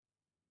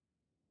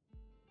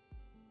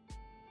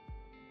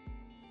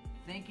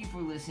Thank you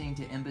for listening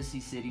to Embassy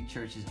City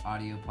Church's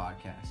audio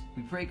podcast.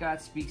 We pray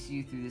God speaks to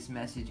you through this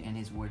message and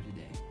His Word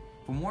today.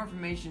 For more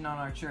information on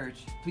our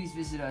church, please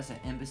visit us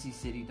at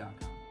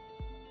embassycity.com.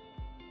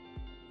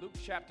 Luke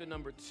chapter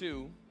number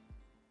 2.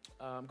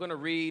 I'm going to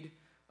read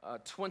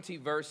 20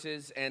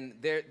 verses, and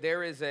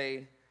there is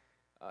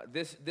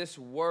this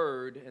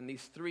word, and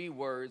these 3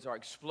 words are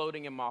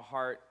exploding in my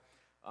heart.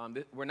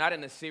 We're not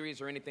in a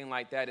series or anything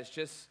like that. It's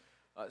just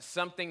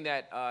something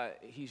that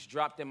He's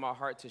dropped in my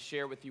heart to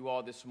share with you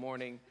all this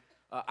morning.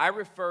 I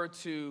refer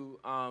to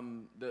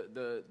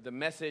the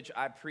message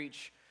I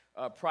preach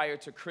prior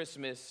to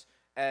Christmas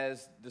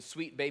as the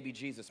sweet baby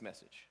Jesus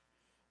message.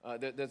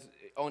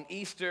 On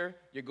Easter,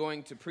 you're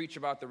going to preach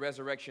about the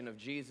resurrection of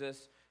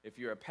Jesus. If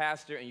you're a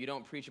pastor and you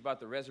don't preach about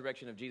the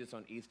resurrection of Jesus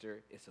on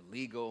Easter, it's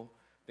illegal.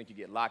 I think you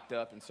get locked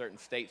up in certain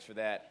states for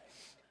that,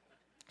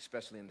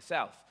 especially in the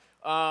South.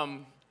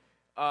 But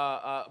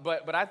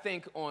I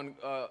think on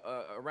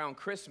around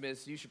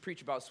Christmas, you should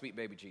preach about sweet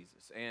baby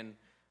Jesus. And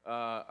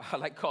I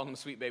like calling him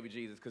sweet baby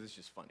Jesus because it's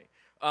just funny.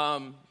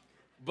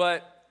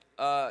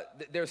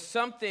 There's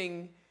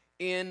something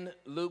in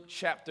Luke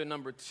chapter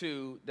number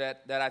 2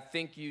 that I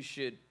think you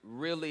should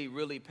really,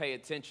 really pay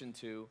attention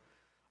to.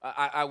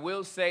 I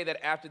will say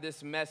that after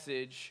this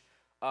message,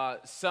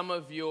 some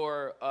of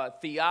your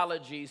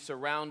theology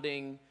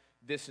surrounding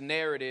this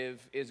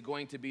narrative is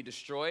going to be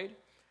destroyed.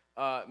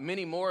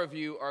 Many more of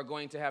you are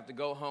going to have to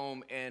go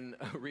home and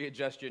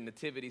readjust your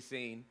nativity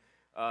scene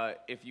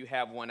if you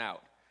have one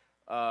out,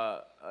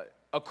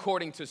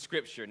 according to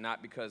Scripture,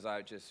 not because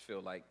I just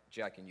feel like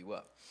jacking you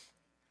up.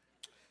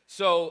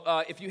 So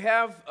if you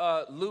have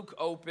Luke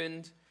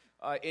opened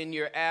in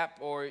your app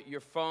or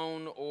your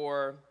phone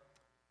or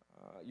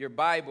your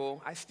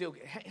Bible, how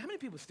many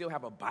people still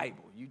have a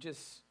Bible? You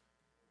just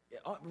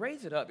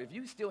raise it up. If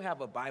you still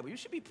have a Bible, you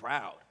should be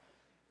proud.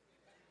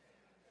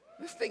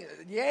 This thing,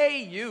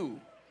 yay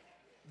you.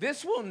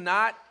 This will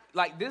not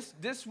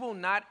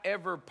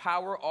ever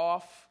power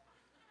off,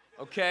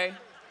 okay?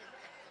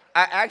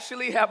 I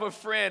actually have a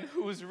friend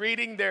who's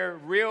reading their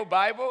real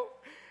Bible,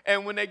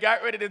 and when they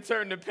got ready to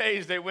turn the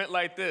page, they went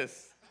like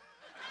this.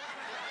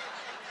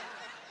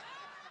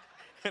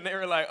 And they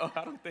were like,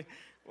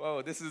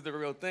 whoa, this is the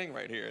real thing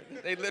right here.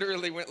 They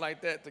literally went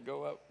like that to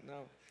go up.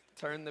 No,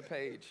 turn the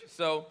page.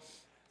 So,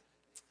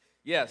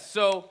 yes,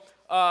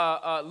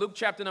 Luke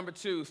chapter number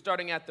 2,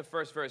 starting at the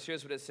first verse,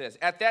 here's what it says.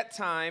 At that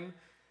time,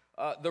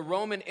 the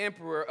Roman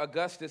Emperor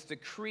Augustus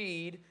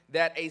decreed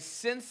that a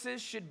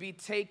census should be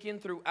taken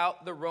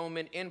throughout the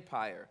Roman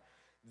Empire.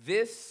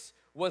 This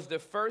was the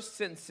first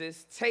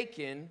census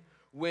taken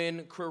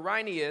when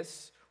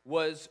Quirinius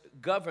was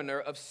governor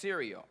of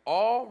Syria.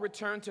 All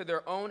returned to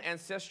their own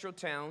ancestral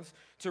towns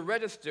to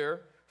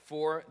register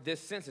for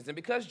this census. And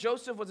because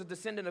Joseph was a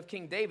descendant of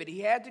King David, he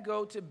had to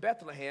go to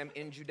Bethlehem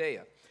in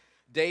Judea,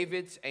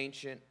 David's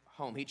ancient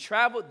home. He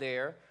traveled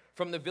there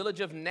from the village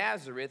of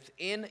Nazareth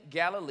in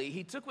Galilee.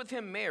 He took with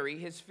him Mary,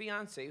 his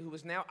fiancée, who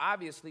was now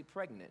obviously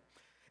pregnant.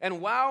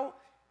 And while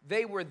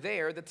they were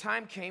there, the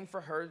time came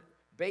for her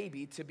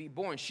baby to be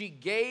born. She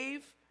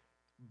gave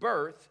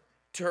birth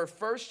to her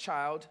first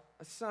child,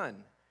 a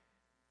son.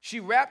 She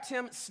wrapped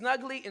him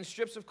snugly in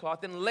strips of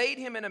cloth and laid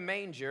him in a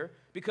manger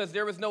because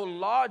there was no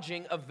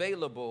lodging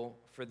available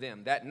for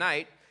them. That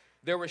night,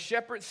 there were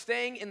shepherds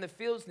staying in the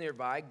fields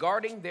nearby,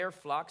 guarding their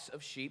flocks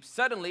of sheep.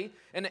 Suddenly,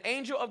 an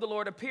angel of the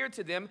Lord appeared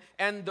to them,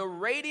 and the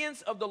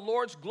radiance of the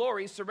Lord's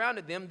glory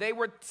surrounded them. They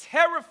were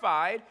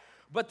terrified,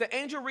 but the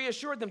angel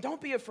reassured them. Don't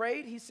be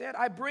afraid, he said.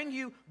 I bring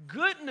you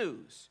good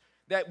news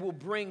that will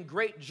bring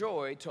great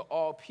joy to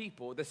all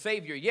people. The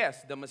Savior,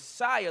 yes, the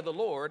Messiah, the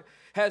Lord,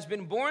 has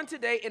been born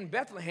today in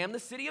Bethlehem, the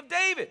city of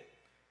David.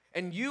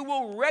 And you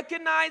will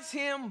recognize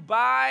him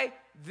by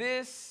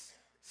this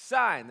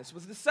sign. This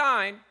was the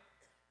sign.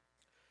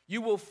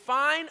 You will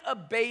find a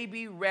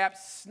baby wrapped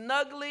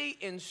snugly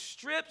in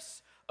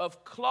strips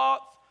of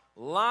cloth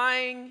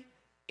lying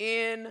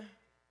in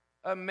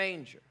a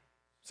manger.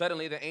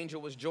 Suddenly, the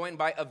angel was joined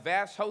by a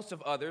vast host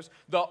of others,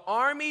 the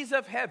armies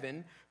of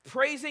heaven,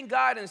 praising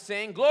God and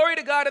saying, "Glory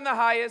to God in the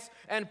highest,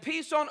 and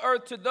peace on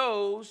earth to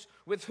those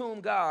with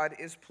whom God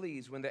is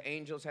pleased." When the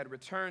angels had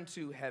returned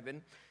to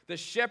heaven, the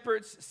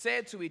shepherds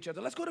said to each other,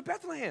 "Let's go to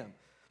Bethlehem.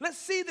 Let's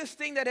see this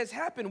thing that has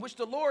happened, which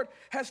the Lord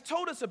has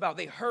told us about."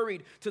 They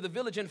hurried to the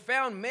village and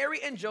found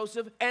Mary and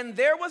Joseph, and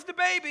there was the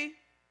baby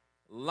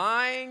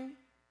lying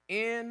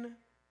in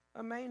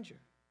a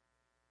manger.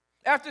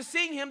 After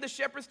seeing him, the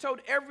shepherds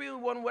told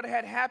everyone what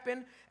had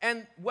happened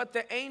and what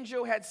the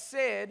angel had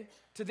said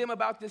to them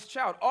about this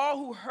child. All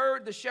who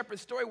heard the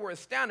shepherd's story were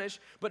astonished,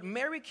 but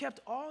Mary kept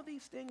all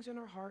these things in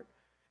her heart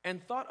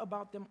and thought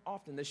about them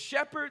often. The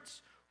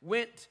shepherds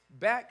went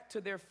back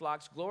to their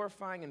flocks,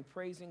 glorifying and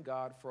praising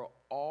God for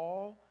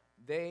all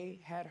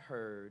they had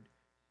heard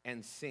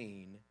and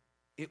seen.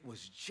 It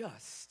was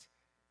just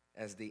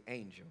as the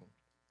angel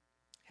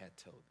had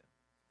told them.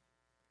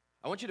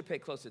 I want you to pay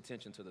close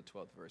attention to the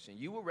 12th verse, and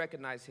you will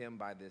recognize him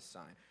by this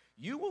sign.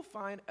 You will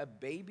find a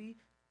baby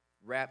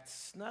wrapped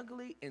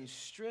snugly in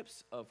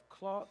strips of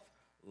cloth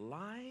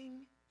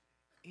lying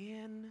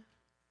in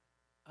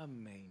a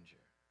manger.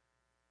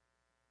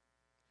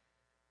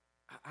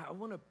 I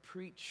want to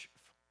preach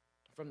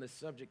from the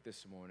subject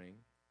this morning.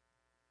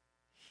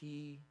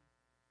 He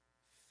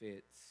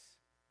fits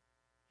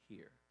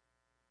here.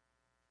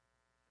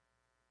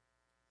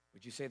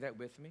 Would you say that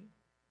with me?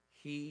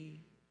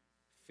 He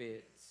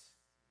fits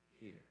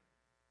here.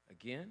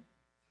 Again,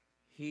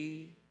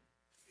 he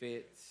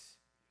fits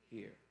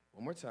here.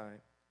 One more time.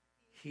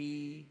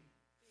 He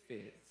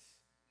fits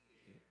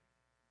here.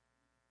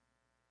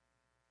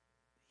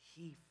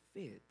 He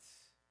fits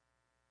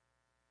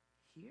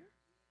here?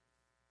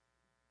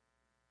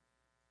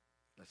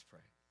 Let's pray.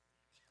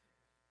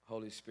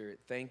 Holy Spirit,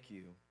 thank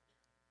you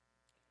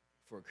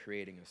for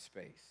creating a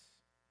space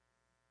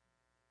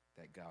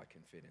that God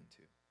can fit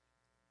into.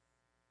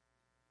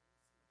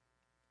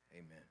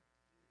 Amen.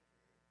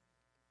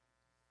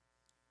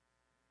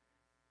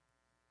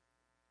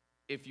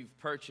 If you've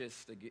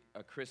purchased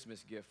a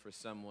Christmas gift for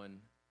someone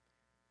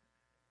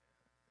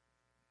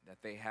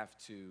that they have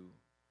to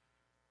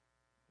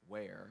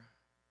wear,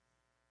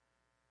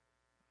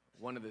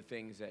 one of the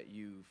things that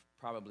you've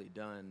probably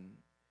done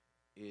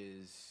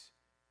is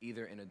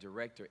either in a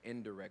direct or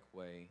indirect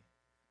way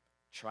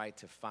try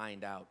to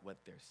find out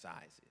what their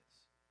size is.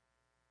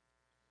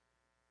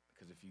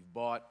 Because if you've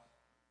bought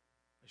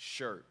a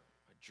shirt,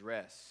 a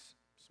dress,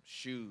 some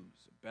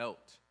shoes, a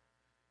belt,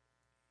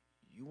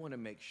 you want to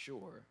make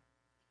sure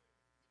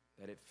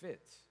that it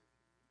fits.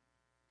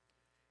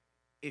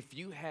 If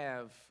you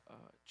have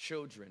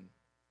children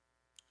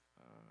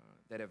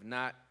that have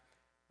not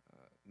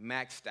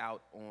maxed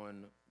out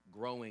on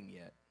growing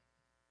yet,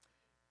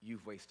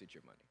 you've wasted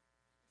your money.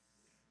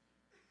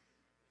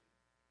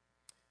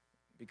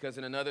 Because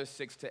in another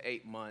 6 to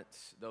 8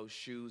 months, those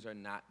shoes are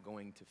not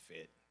going to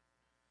fit.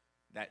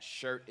 That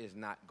shirt is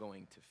not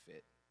going to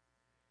fit.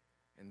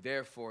 And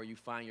therefore, you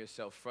find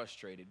yourself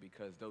frustrated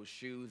because those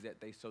shoes that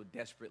they so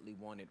desperately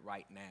wanted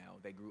right now,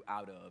 they grew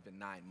out of in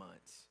 9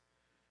 months.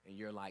 And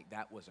you're like,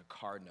 that was a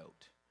car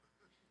note.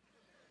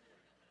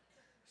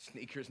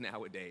 Sneakers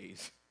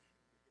nowadays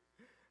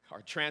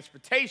are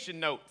transportation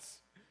notes.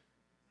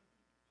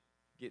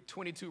 Get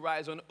 22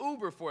 rides on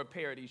Uber for a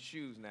pair of these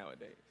shoes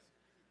nowadays.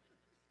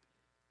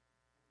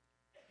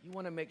 You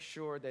want to make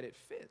sure that it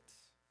fits.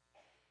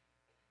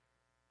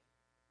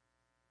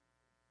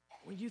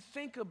 When you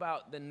think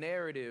about the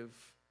narrative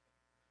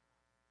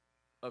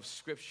of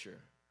Scripture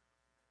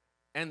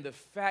and the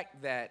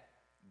fact that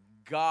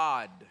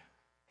God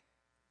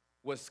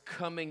was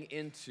coming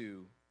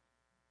into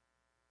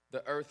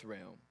the earth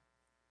realm,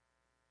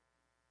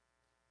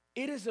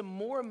 it is a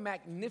more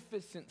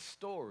magnificent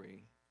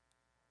story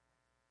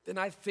than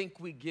I think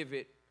we give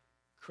it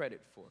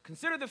credit for.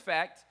 Consider the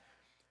fact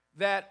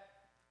that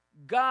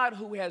God,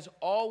 who has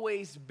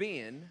always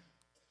been,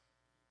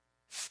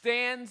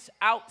 stands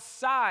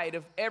outside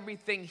of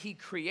everything he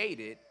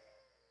created,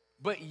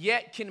 but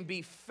yet can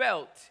be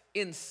felt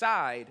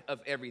inside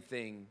of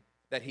everything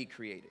that he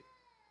created.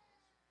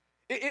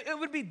 It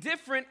would be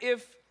different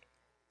if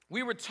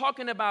we were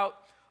talking about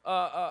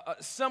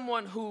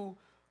someone who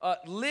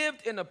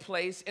lived in a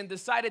place and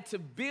decided to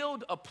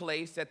build a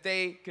place that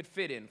they could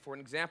fit in. For an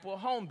example, a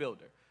home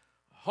builder.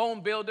 A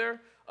home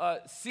builder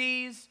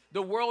sees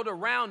the world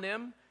around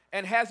them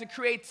and has the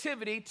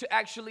creativity to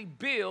actually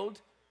build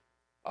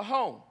a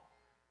home.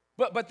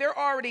 But they're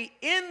already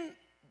in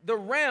the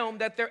realm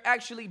that they're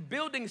actually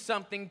building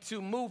something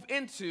to move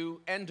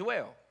into and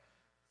dwell.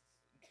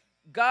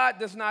 God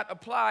does not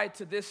apply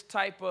to this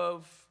type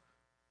of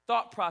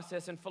thought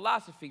process and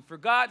philosophy. For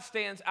God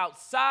stands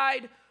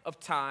outside of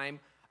time,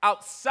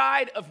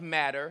 outside of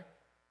matter,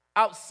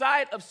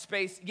 outside of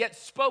space, yet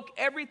spoke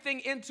everything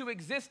into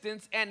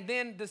existence and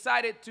then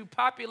decided to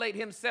populate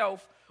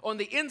himself on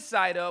the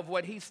inside of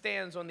what he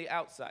stands on the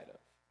outside of.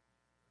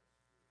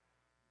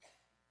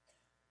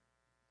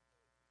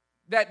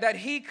 That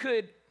he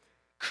could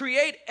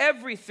create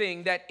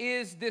everything that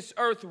is this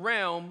earth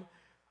realm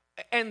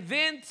and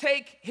then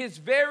take his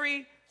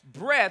very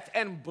breath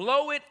and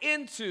blow it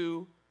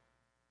into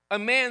a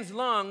man's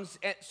lungs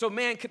so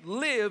man could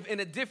live in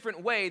a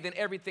different way than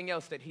everything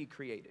else that he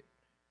created.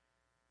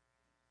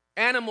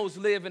 Animals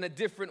live in a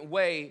different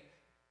way.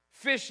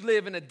 Fish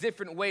live in a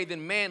different way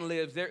than man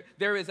lives.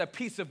 There is a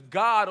piece of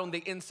God on the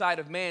inside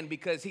of man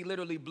because he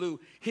literally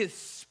blew his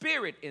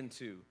spirit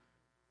into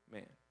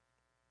man.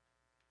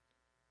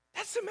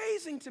 That's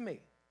amazing to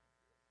me.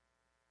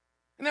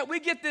 And that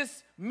we get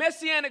this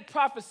messianic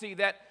prophecy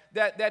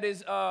that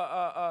is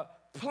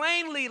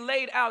plainly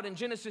laid out in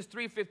Genesis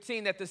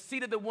 3:15, that the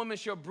seed of the woman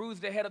shall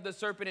bruise the head of the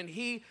serpent and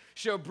he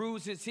shall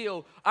bruise his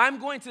heel. I'm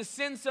going to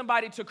send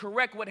somebody to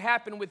correct what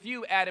happened with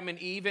you, Adam and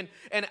Eve,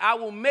 and I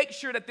will make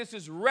sure that this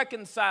is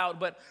reconciled.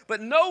 But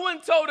no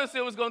one told us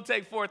it was going to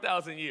take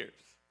 4,000 years.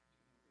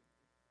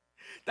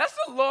 That's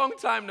a long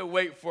time to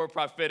wait for a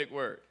prophetic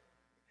word.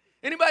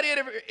 Anybody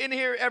in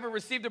here ever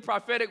received a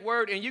prophetic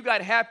word and you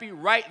got happy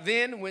right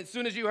then as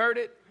soon as you heard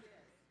it?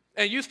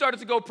 And you started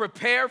to go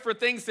prepare for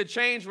things to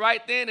change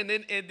right then, and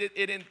then it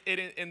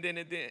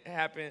didn't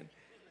happen.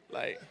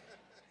 Like,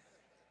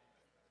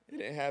 it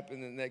didn't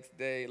happen the next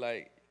day.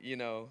 Like,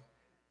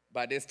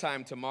 by this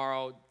time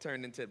tomorrow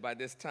turned into by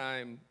this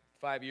time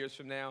 5 years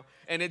from now.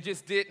 And it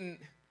just didn't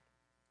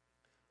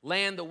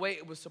land the way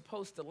it was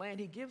supposed to land.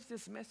 He gives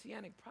this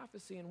messianic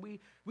prophecy, and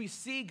we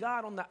see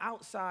God on the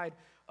outside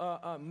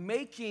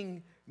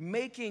making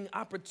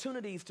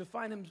opportunities to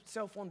find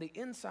himself on the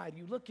inside.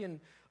 You look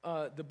in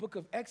the book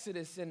of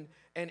Exodus,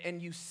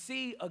 and you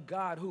see a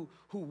God who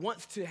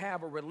wants to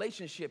have a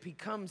relationship. He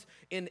comes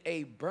in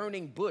a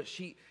burning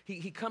bush.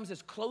 He comes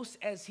as close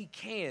as he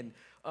can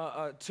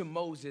to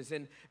Moses.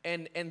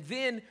 And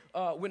then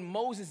when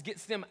Moses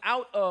gets them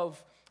out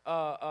of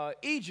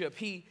Egypt,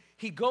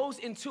 he goes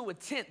into a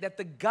tent that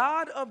the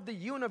God of the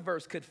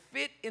universe could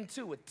fit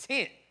into a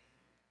tent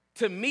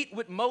to meet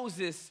with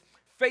Moses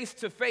face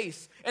to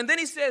face. And then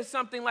he says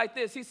something like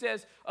this. He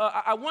says,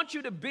 I want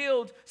you to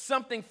build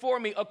something for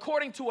me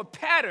according to a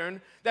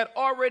pattern that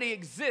already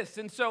exists.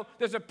 And so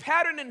there's a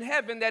pattern in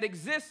heaven that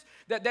exists,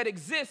 that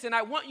exists, and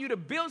I want you to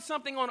build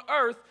something on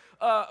earth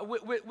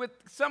with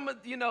some of,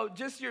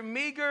 just your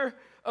meager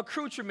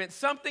accoutrement,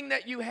 something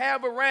that you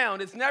have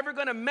around. It's never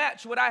going to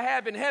match what I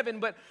have in heaven,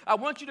 but I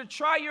want you to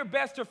try your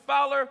best to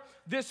follow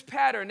this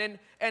pattern.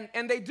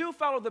 And they do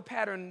follow the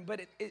pattern,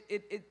 but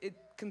it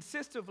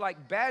consists of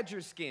like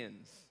badger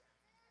skins,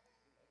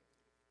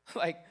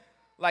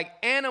 like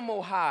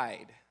animal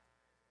hide,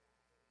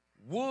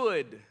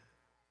 wood.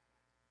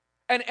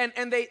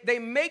 And they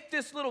make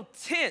this little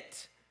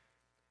tent,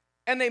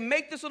 and they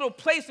make this little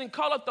place and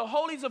call it the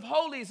holies of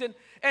holies,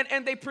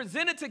 and they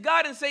present it to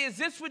God and say, is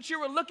this what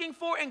you were looking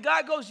for? And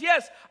God goes,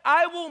 yes,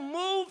 I will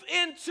move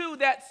into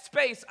that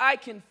space. I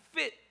can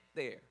fit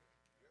there.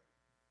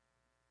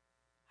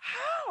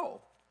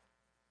 How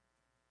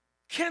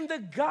can the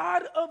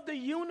God of the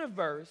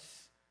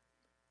universe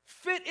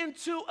fit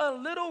into a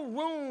little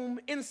room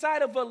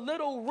inside of a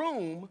little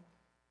room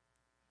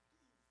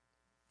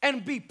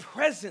and be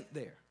present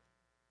there?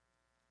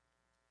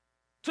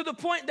 To the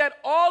point that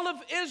all of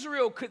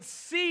Israel could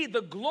see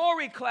the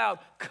glory cloud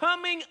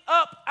coming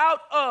up out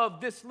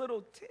of this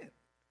little tent.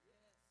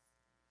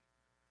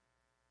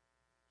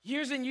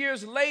 Years and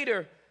years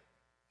later,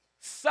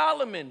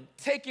 Solomon,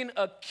 taking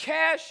a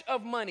cache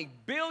of money,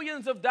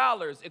 billions of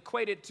dollars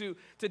equated to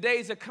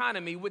today's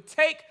economy, would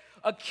take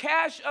a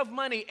cache of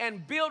money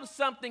and build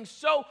something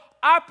so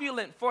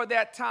opulent for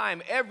that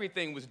time,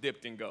 everything was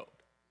dipped in gold.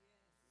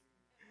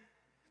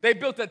 They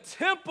built a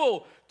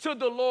temple to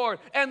the Lord,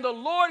 and the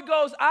Lord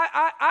goes,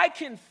 I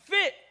can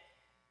fit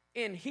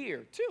in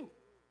here too.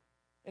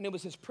 And it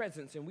was his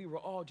presence, and we were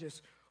all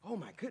just, oh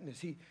my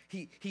goodness,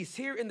 he's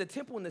here in the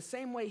temple in the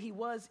same way he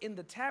was in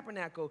the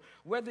tabernacle.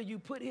 Whether you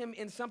put him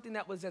in something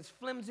that was as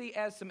flimsy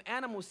as some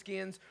animal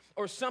skins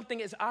or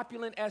something as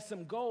opulent as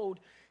some gold,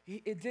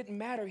 it didn't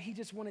matter. He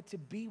just wanted to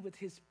be with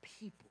his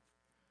people.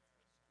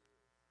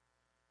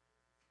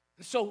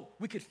 So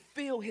we could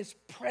feel his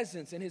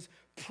presence, and his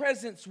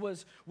presence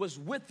was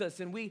with us,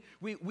 and we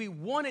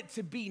wanted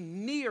to be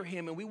near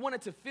him, and we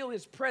wanted to feel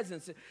his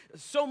presence.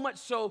 So much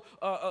so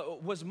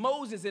was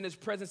Moses in his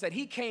presence that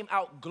he came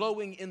out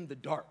glowing in the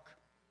dark.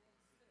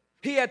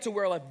 He had to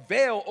wear a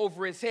veil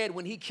over his head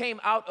when he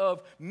came out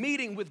of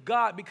meeting with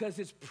God, because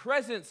his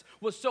presence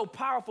was so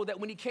powerful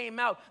that when he came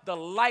out, the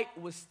light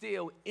was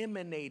still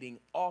emanating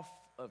off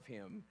of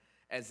him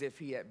as if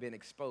he had been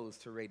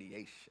exposed to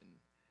radiation.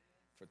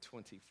 For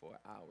 24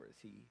 hours,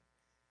 he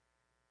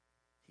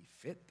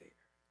fit there.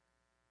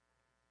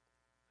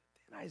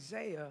 Then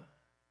Isaiah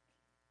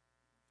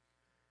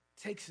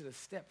takes it a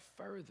step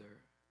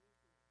further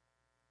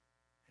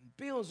and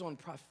builds on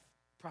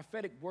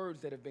prophetic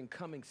words that have been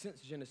coming since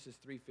Genesis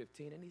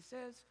 3:15, and he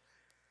says,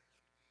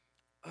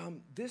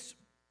 this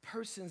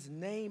person's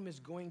name is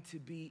going to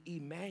be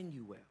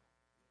Emmanuel,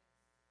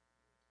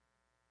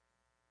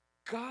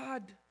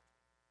 God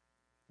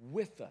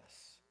with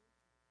us.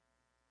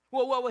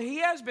 Well, he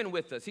has been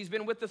with us. He's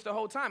been with us the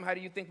whole time. How do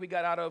you think we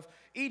got out of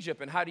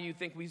Egypt? And how do you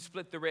think we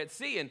split the Red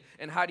Sea?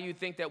 And how do you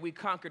think that we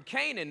conquered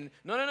Canaan?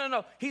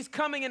 No. He's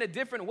coming in a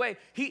different way.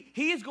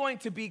 He is going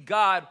to be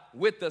God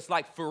with us,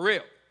 like for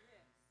real.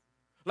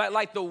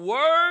 Like the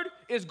word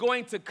is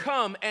going to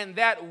come, and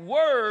that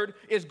word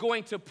is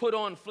going to put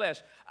on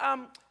flesh.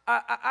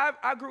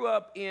 I grew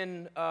up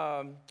in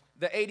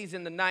the 80s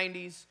and the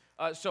 90s,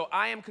 so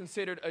I am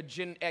considered a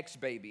Gen X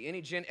baby.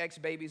 Any Gen X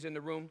babies in the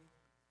room?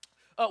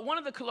 One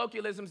of the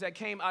colloquialisms that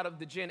came out of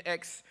the Gen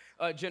X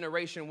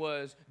generation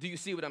was, do you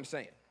see what I'm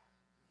saying?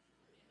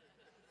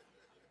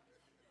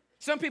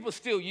 Some people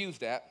still use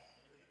that,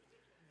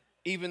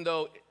 even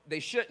though they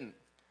shouldn't,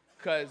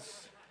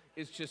 because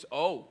it's just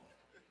old.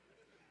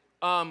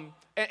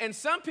 And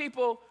some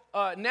people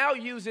now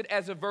use it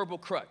as a verbal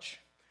crutch.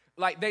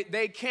 Like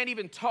they can't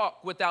even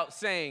talk without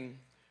saying,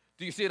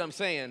 do you see what I'm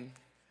saying?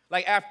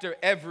 Like after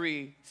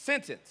every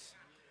sentence,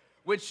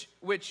 which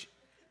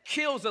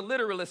kills a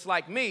literalist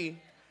like me,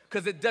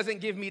 because it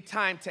doesn't give me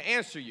time to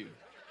answer you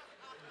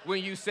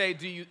when you say,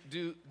 do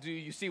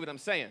you see what I'm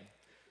saying?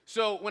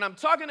 So when I'm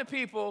talking to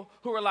people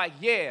who are like,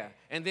 yeah,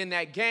 and then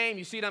that game,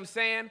 you see what I'm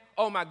saying?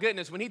 Oh my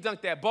goodness, when he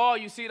dunked that ball,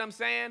 you see what I'm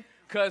saying?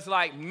 Because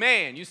like,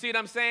 man, you see what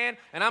I'm saying?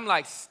 And I'm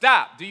like,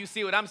 stop, do you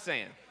see what I'm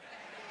saying?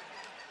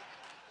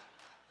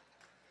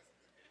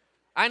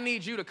 I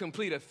need you to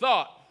complete a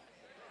thought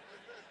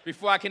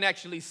before I can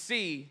actually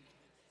see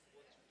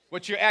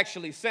what you're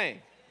actually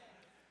saying.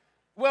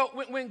 Well,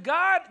 when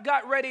God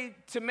got ready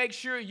to make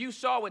sure you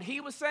saw what he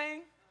was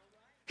saying,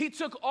 he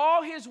took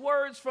all his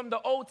words from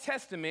the Old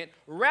Testament,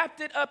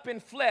 wrapped it up in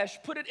flesh,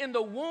 put it in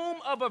the womb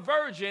of a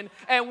virgin,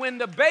 and when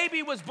the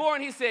baby was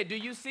born, he said, do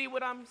you see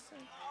what I'm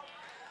saying?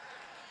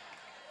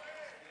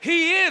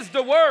 He is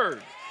the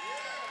Word,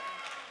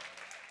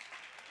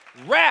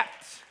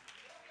 wrapped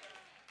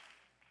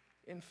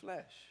in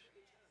flesh.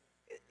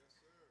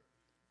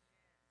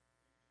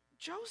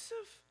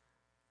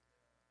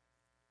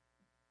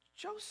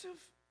 Joseph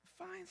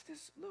finds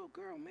this little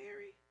girl,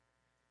 Mary,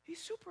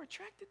 he's super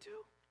attracted to,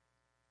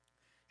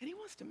 and he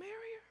wants to marry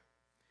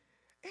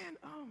her. And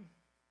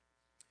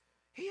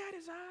he had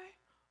his eye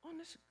on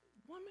this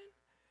woman,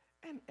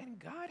 and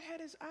God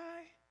had his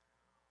eye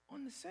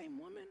on the same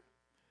woman.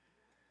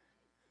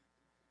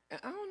 And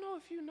I don't know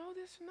if you know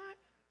this or not,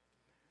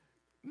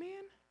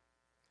 men,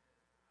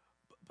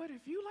 but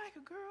if you like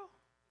a girl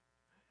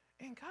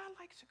and God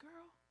likes a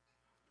girl,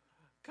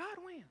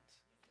 God wins.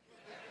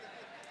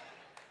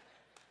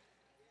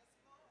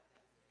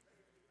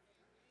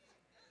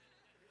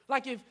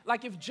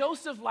 Like if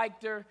Joseph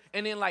liked her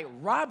and then like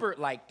Robert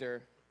liked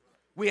her,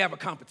 we have a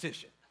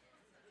competition.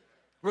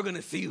 We're going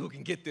to see who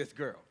can get this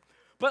girl.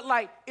 But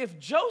like if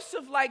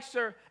Joseph likes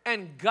her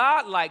and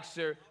God likes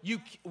her,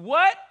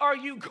 what are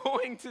you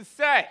going to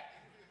say?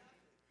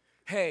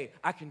 Hey,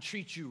 I can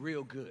treat you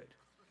real good.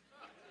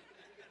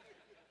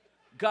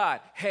 God,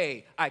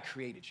 hey, I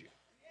created you.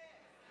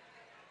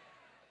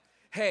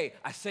 Hey,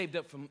 I saved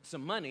up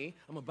some money.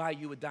 I'm going to buy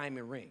you a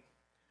diamond ring.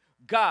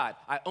 God,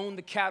 I own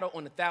the cattle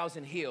on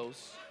 1,000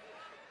 hills,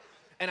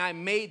 and I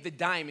made the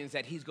diamonds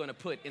that he's going to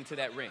put into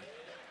that ring.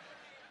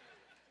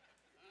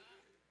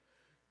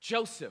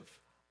 Joseph,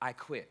 I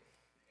quit.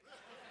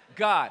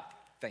 God,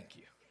 thank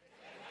you.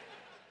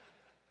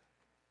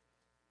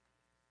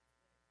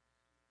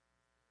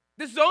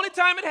 This is the only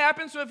time it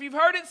happens, so if you've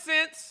heard it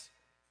since,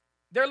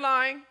 they're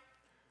lying.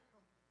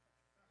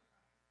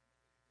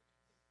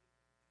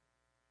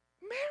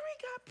 Mary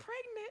got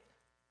pregnant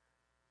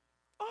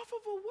off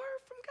of a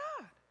word from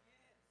God.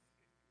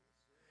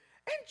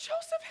 And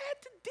Joseph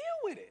had to deal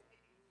with it.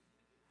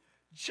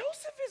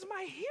 Joseph is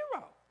my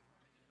hero.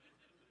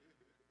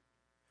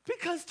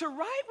 Because to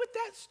ride with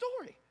that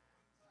story,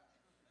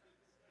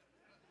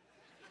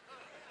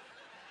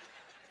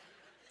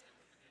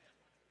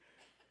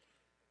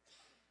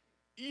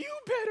 you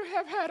better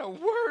have had a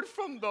word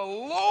from the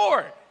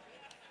Lord.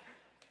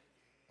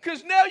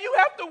 Because now you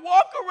have to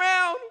walk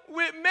around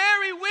with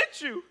Mary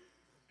with you.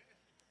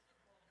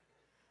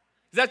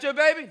 Is that your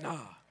baby? Nah.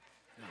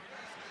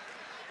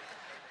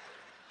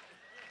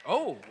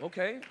 Oh,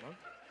 okay. Well,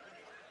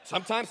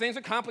 sometimes things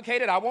are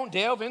complicated. I won't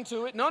delve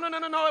into it. No.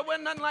 It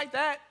wasn't nothing like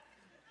that.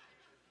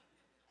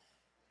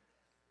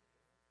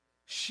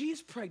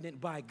 She's pregnant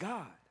by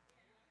God.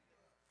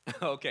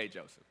 Okay,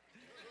 Joseph.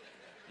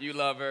 You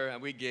love her,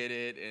 and we get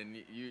it, and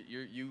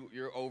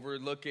you're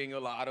overlooking a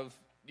lot of,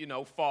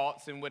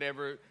 faults and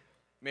whatever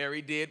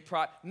Mary did.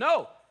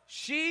 No,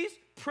 she's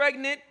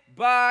pregnant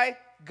by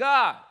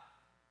God.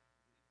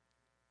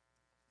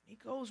 He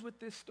goes with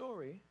this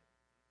story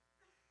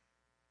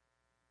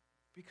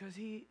because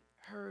he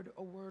heard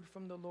a word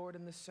from the Lord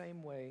in the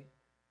same way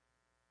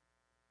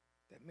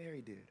that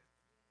Mary did.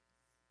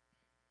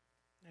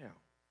 Now,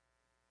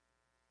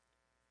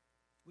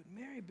 with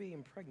Mary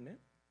being pregnant,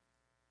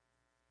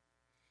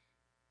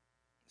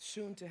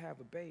 soon to have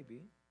a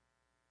baby,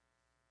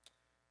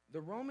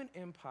 the Roman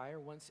Empire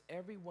wants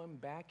everyone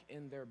back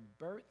in their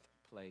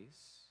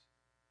birthplace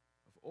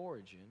of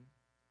origin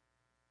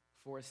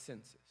for a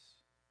census.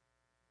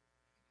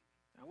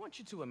 I want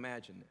you to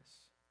imagine this.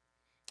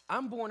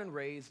 I'm born and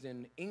raised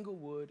in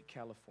Inglewood,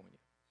 California.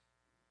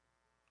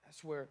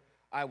 That's where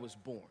I was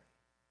born.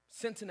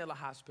 Centinela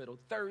Hospital,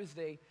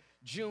 Thursday,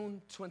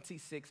 June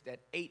 26th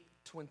at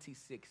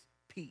 8:26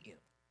 p.m.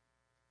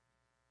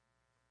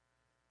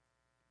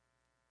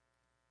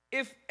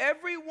 If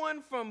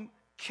everyone from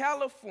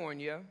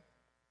California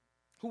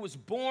who was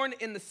born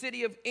in the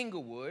city of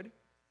Inglewood,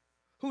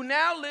 who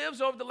now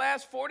lives over the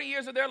last 40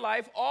 years of their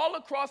life all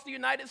across the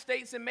United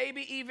States and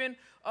maybe even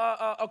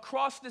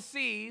across the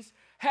seas,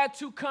 had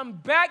to come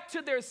back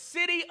to their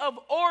city of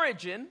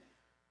origin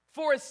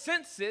for a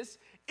census,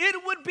 it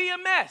would be a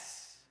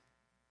mess.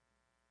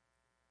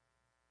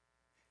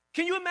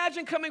 Can you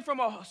imagine coming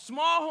from a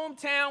small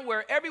hometown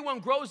where everyone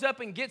grows up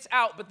and gets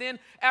out, but then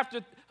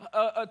after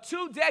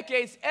 2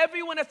 decades,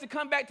 everyone has to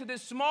come back to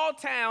this small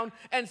town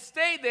and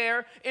stay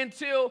there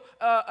until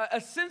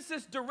a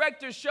census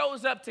director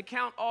shows up to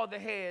count all the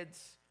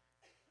heads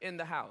in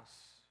the house?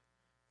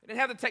 They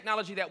didn't have the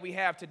technology that we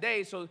have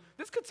today, so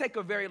this could take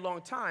a very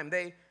long time.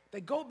 They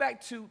go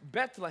back to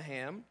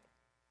Bethlehem,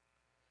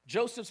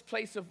 Joseph's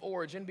place of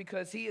origin,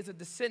 because he is a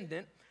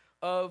descendant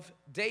of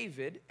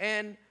David,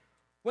 and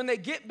when they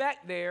get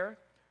back there,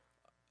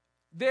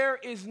 there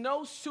is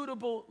no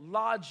suitable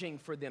lodging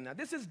for them. Now,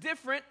 this is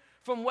different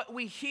from what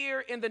we hear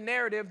in the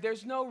narrative.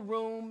 There's no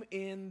room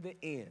in the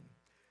inn.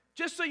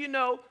 Just so you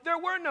know, there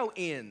were no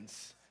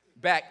inns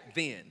back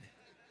then.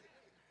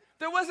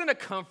 There wasn't a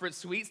Comfort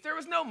Suites. There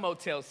was no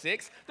Motel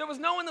 6. There was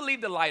no one to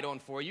leave the light on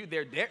for you.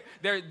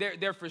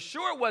 There for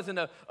sure wasn't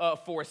a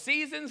Four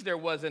Seasons. There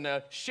wasn't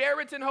a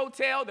Sheraton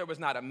Hotel. There was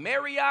not a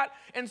Marriott.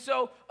 And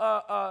so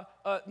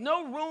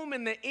no room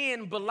in the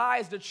inn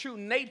belies the true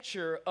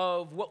nature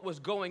of what was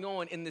going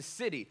on in the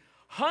city.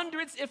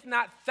 Hundreds, if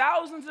not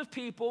thousands of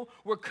people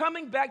were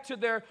coming back to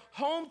their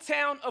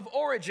hometown of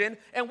origin,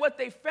 and what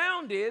they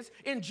found is,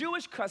 in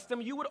Jewish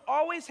custom, you would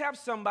always have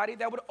somebody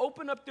that would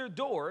open up their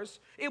doors.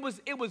 It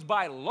was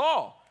by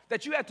law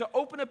that you had to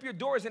open up your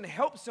doors and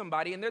help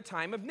somebody in their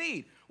time of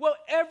need. Well,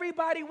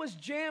 everybody was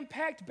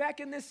jam-packed back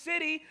in this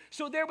city,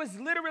 so there was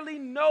literally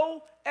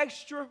no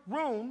extra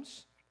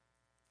rooms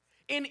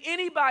in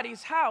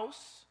anybody's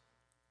house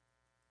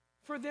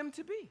for them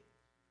to be.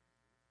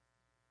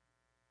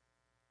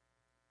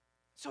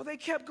 So they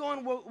kept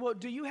going, well,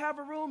 do you have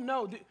a room?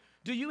 No.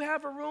 Do you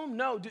have a room?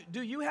 No.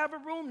 Do you have a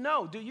room?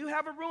 No. Do you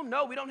have a room?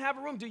 No, we don't have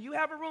a room. Do you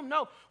have a room?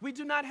 No, we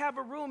do not have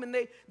a room. And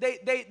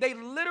they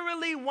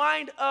literally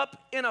wind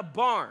up in a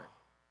barn.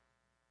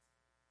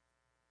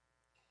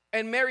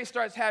 And Mary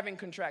starts having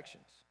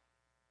contractions.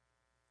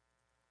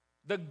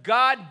 The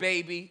God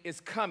baby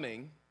is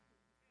coming,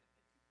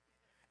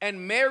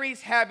 and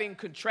Mary's having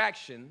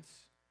contractions.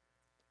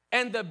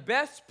 And the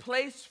best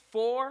place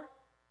for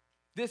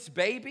this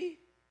baby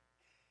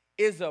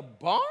is a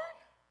barn?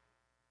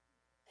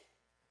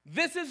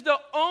 This is the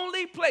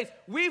only place.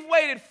 We've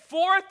waited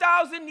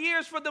 4,000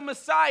 years for the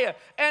Messiah,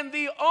 and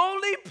the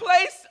only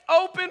place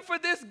open for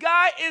this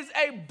guy is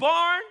a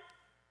barn?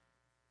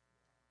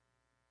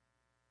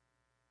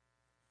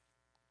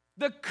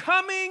 The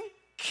coming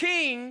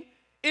king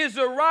is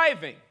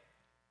arriving.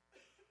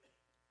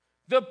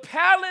 The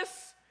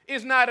palace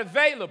is not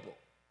available.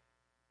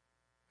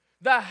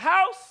 The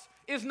house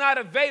is not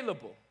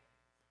available.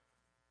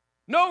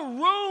 No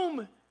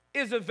room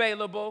is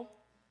available.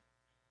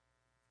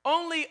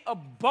 Only a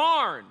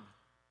barn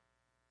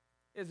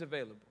is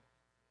available.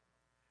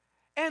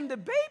 And the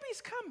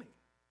baby's coming.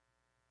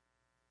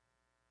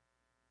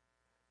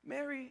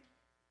 Mary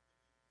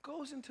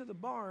goes into the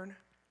barn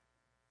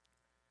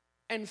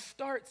and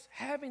starts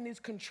having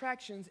these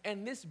contractions,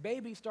 and this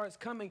baby starts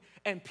coming,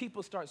 and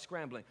people start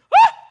scrambling.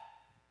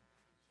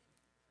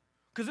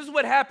 Because this is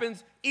what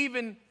happens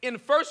even in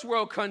first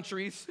world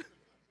countries.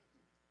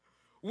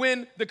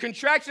 When the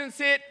contractions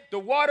hit, the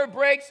water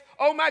breaks,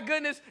 oh my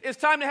goodness, it's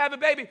time to have a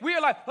baby. We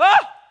are like,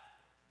 ah!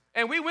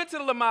 And we went to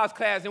the Lamaze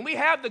class, and we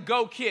have the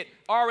Go kit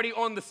already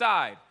on the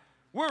side.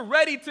 We're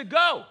ready to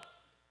go.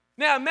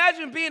 Now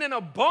imagine being in a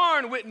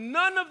barn with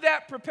none of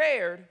that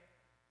prepared,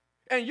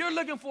 and you're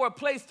looking for a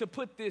place to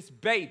put this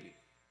baby.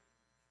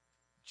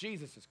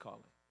 Jesus is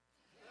calling.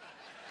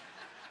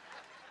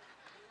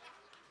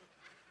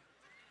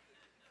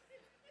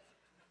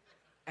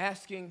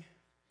 Asking,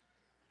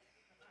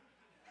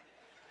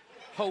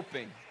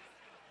 hoping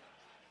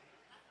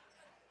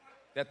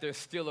that there's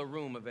still a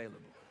room available.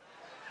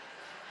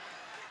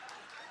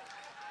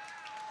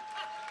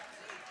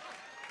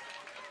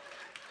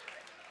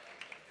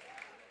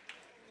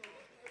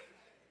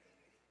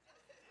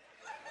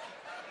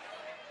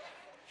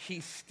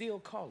 He's still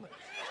calling.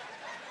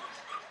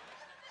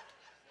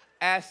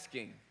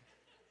 Asking,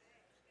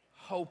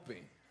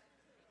 hoping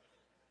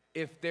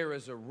if there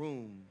is a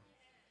room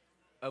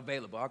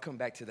available. I'll come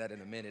back to that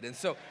in a minute. And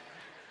so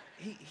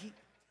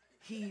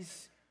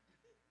he's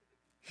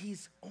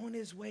on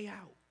his way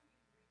out.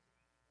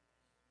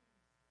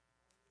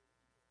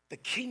 The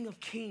King of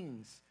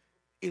Kings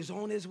is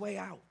on his way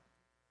out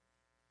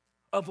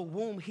of a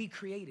womb he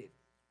created,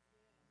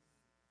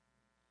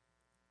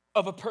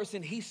 of a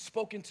person he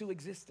spoke into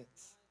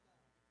existence.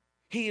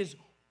 He is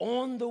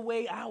on the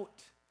way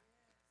out.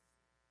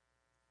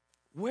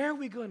 Where are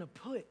we going to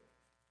put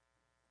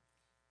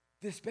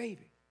this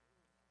baby?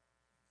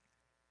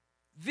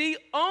 The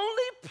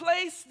only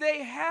place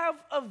they have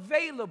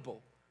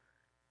available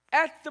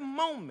at the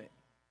moment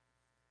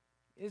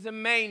is a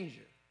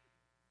manger.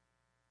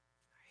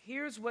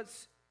 Here's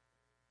what's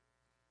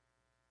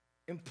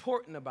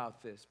important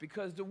about this,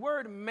 because the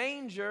word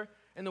manger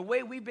and the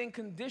way we've been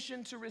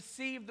conditioned to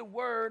receive the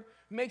word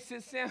makes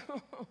it sound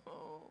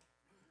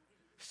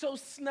so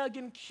snug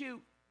and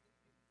cute.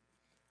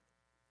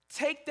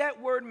 Take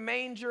that word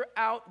manger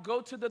out,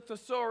 go to the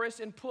thesaurus,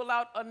 and pull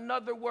out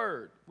another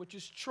word, which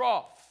is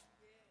trough.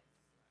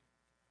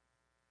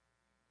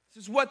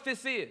 This is what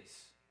this is.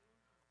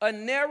 A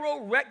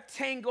narrow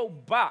rectangular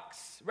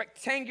box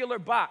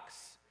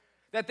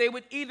that they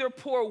would either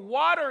pour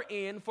water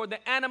in for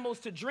the animals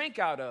to drink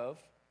out of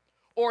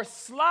or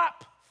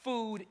slop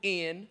food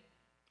in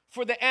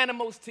for the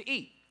animals to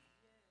eat.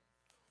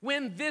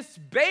 When this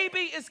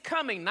baby is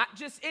coming, not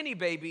just any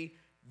baby,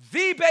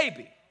 the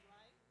baby,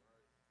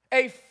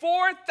 a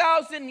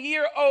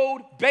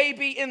 4,000-year-old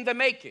baby in the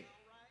making.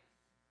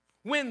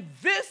 When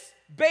this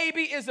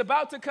baby is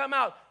about to come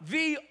out,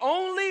 the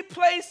only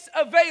place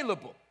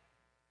available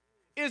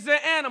is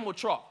the animal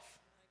trough.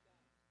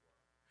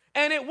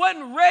 And it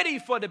wasn't ready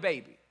for the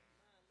baby.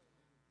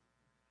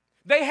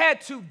 They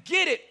had to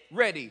get it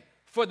ready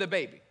for the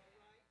baby.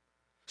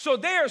 So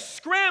they are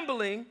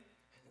scrambling.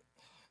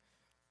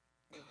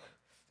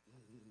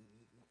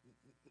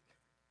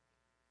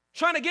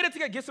 Trying to get it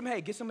together. Get some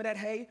hay. Get some of that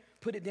hay.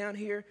 Put it down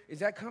here. Is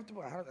that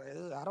comfortable?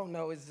 I don't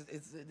know.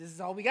 This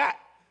is all we got.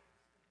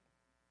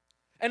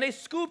 And they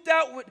scooped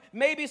out with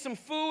maybe some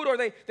food, or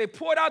they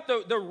poured out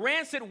the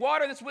rancid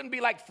water. This wouldn't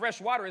be like fresh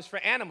water. It's for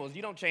animals.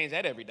 You don't change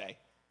that every day.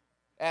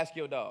 Ask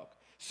your dog.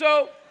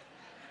 So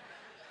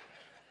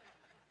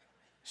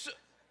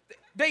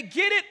they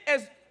get it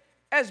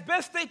as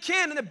best they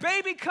can, and the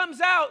baby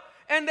comes out,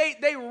 and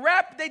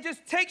they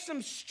just take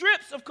some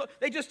strips of cloth.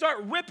 They just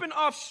start ripping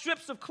off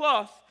strips of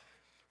cloth,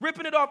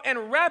 ripping it off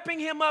and wrapping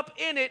him up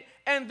in it,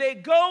 and they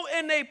go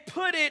and they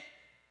put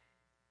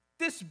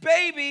this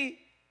baby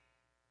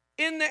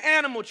in the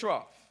animal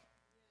trough.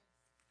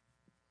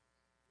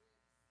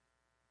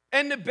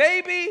 And the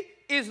baby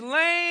is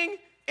laying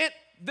in,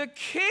 the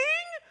king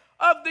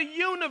of the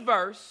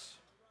universe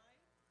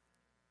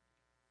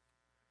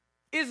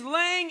is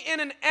laying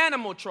in an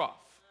animal trough.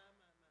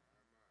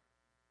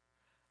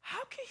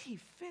 How can he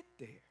fit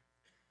there?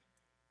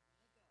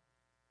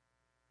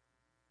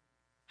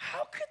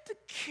 How could the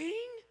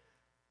king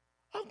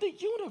of the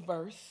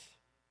universe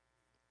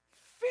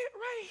fit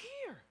right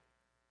here?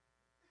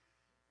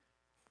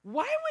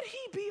 Why would he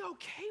be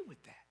okay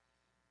with that?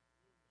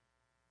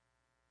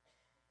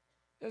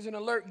 There's an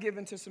alert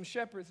given to some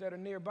shepherds that are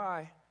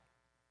nearby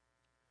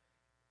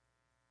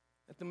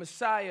that the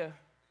Messiah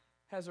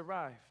has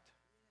arrived.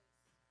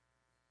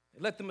 They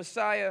let the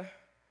Messiah,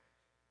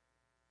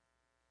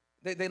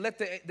 they let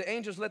the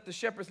angels let the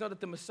shepherds know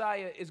that the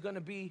Messiah is going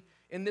to be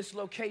in this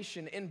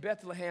location in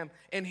Bethlehem.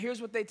 And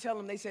here's what they tell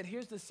them. They said,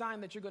 here's the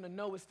sign that you're going to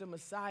know it's the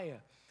Messiah.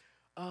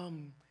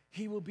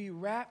 He will be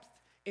wrapped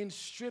in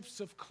strips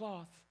of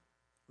cloth,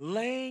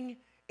 laying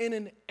in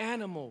an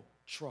animal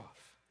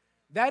trough.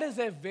 That is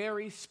a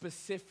very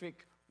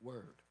specific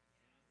word.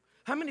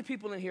 How many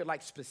people in here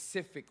like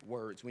specific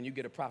words when you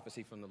get a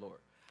prophecy from the Lord?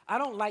 I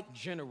don't like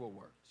general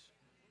words.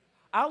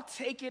 I'll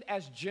take it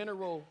as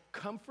general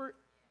comfort.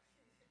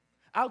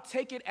 I'll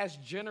take it as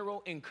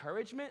general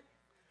encouragement.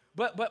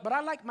 But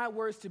I like my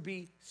words to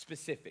be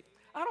specific.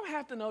 I don't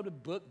have to know the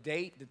book,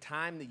 date, the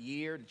time, the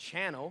year, the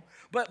channel.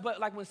 But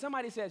like when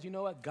somebody says, you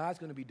know what, God's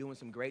going to be doing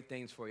some great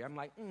things for you. I'm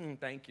like,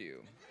 thank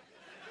you.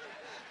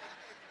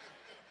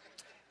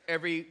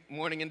 Every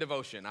morning in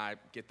devotion, I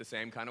get the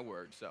same kind of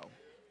word. So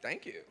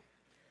thank you.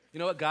 You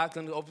know what, God's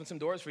going to open some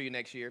doors for you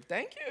next year.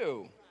 Thank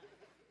you.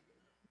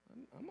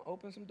 I'm going to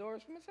open some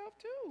doors for myself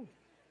too.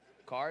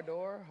 Car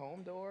door,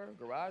 home door,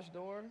 garage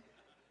door.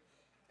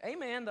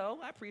 Amen, though.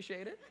 I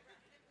appreciate it.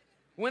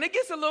 When it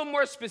gets a little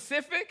more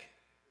specific,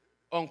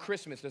 on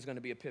Christmas, there's going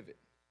to be a pivot.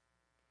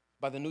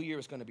 By the new year,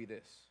 it's going to be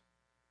this.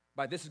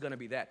 By this is going to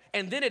be that.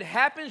 And then it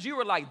happens, you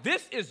were like,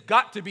 this is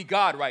got to be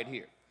God right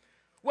here.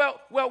 Well,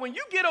 when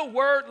you get a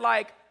word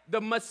like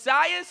the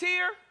Messiah's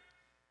here,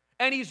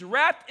 and he's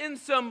wrapped in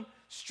some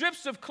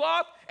strips of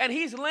cloth, and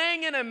he's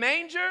laying in a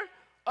manger,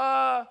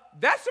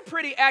 that's a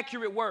pretty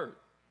accurate word.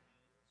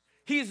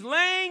 He's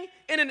laying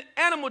in an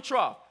animal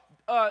trough.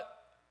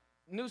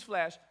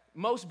 Newsflash,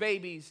 most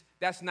babies,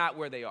 that's not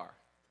where they are.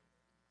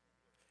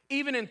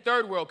 Even in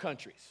third world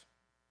countries,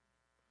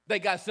 they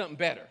got something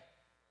better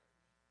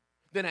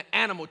than an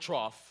animal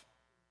trough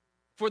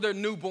for their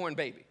newborn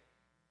baby.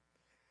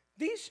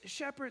 These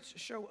shepherds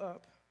show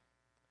up,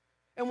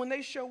 and when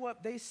they show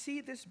up, they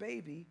see this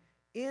baby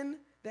in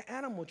the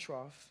animal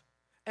trough,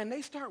 and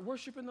they start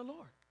worshiping the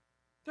Lord.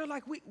 They're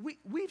like,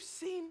 we've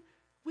seen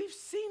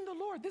the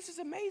Lord. This is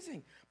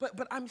amazing.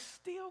 But I'm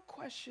still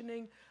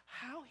questioning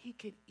how he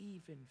could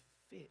even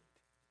fit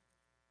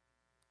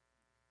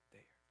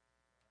there.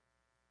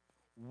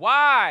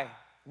 Why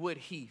would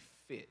he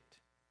fit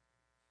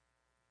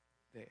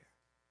there?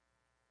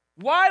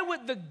 Why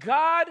would the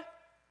God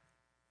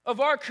of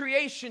our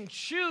creation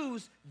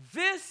choose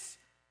this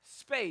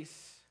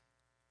space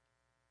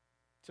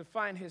to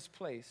find his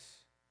place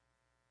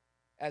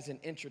as an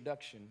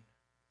introduction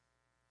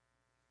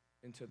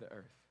into the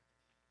earth?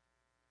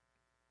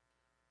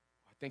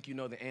 I think you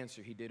know the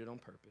answer. He did it on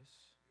purpose.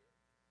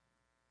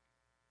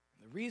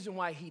 The reason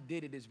why he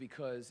did it is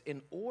because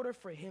in order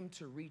for him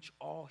to reach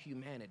all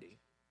humanity,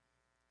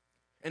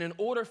 and in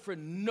order for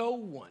no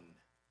one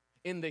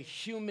in the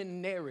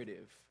human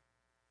narrative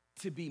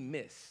to be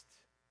missed,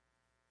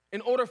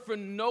 in order for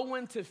no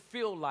one to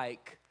feel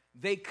like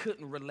they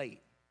couldn't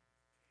relate,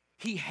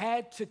 he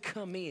had to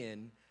come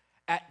in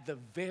at the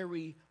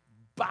very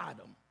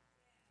bottom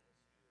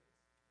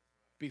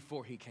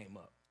before he came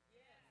up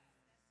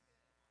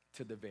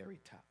to the very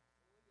top.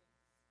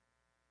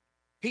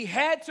 He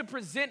had to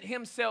present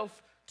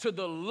himself to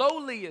the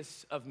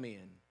lowliest of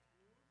men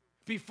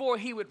before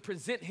he would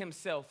present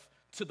himself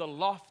to the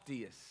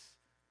loftiest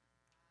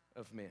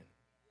of men.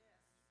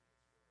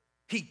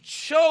 He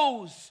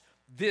chose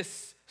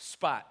this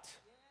spot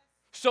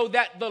so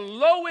that the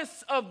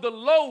lowest of the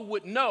low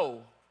would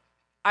know,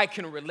 I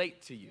can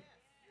relate to you.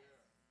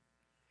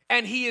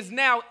 And he is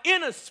now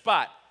in a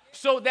spot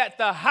so that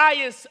the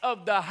highest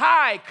of the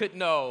high could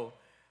know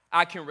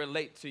I can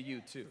relate to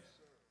you too.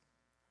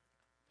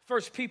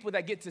 First people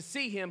that get to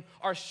see him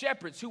are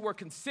shepherds who were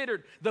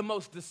considered the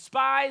most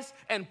despised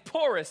and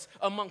poorest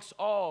amongst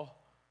all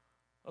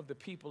of the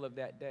people of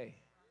that day.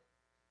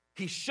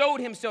 He showed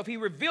himself, he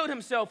revealed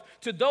himself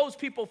to those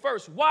people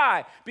first.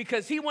 Why?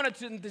 Because he wanted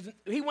them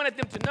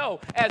to know,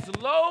 as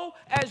low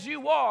as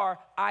you are,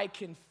 I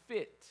can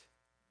fit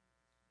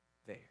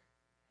there.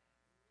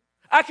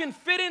 I can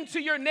fit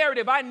into your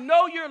narrative. I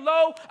know you're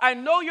low, I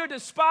know you're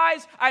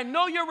despised, I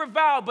know you're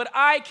reviled, but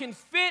I can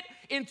fit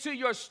into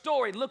your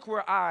story. Look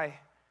where I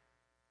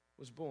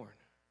was born.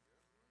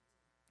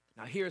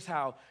 Now here's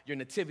how your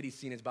nativity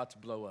scene is about to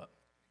blow up.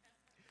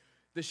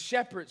 The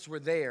shepherds were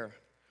there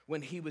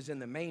when he was in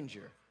the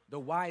manger. The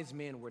wise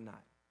men were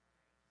not.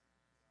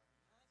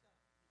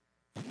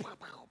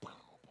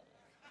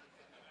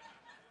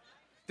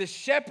 The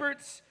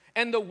shepherds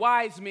and the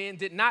wise men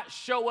did not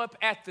show up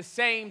at the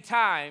same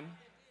time.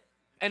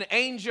 An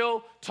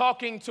angel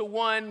talking to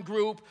one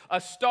group,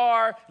 a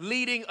star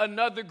leading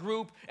another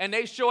group, and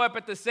they show up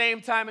at the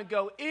same time and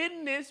go,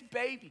 "Isn't this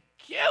baby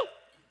cute?"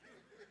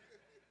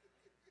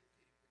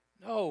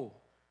 No.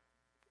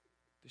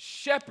 The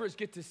shepherds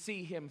get to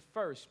see him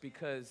first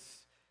because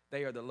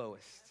they are the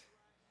lowest.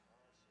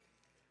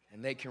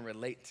 And they can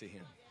relate to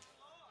him.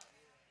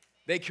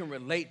 They can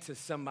relate to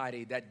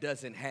somebody that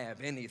doesn't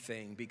have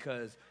anything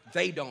because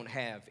they don't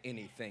have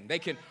anything. They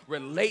can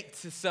relate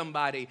to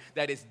somebody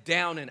that is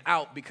down and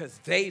out because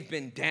they've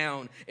been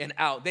down and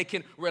out. They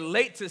can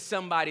relate to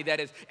somebody that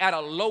is at a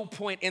low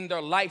point in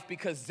their life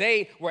because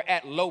they were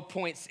at low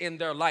points in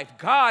their life.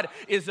 God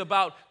is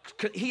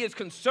he is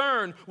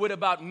concerned with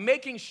about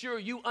making sure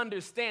you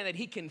understand that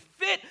he can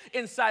fit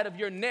inside of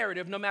your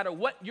narrative no matter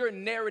what your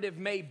narrative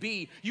may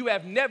be. You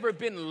have never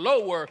been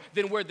lower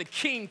than where the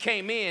king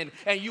came in,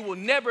 and you will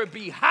never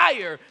be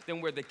higher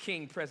than where the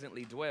king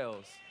presently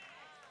dwells.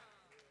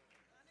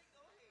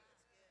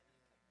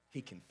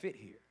 He can fit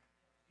here.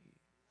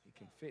 He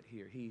can fit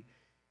here. He's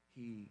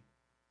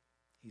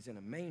in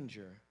a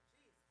manger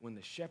when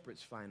the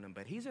shepherds find him,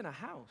 but he's in a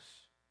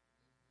house.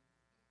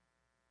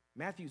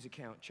 Matthew's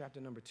account,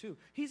 chapter number 2.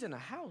 He's in a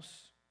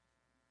house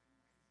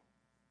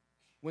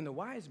when the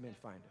wise men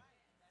find him.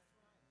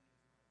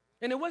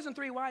 And it wasn't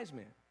 3 wise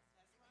men.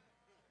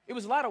 It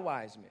was a lot of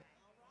wise men.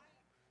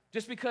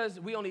 Just because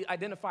we only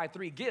identified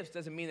 3 gifts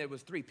doesn't mean that it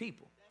was 3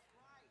 people.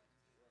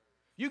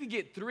 You could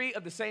get 3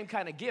 of the same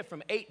kind of gift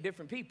from 8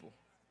 different people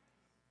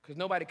because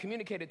nobody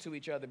communicated to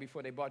each other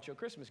before they bought your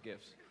Christmas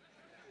gifts.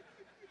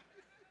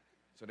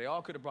 So they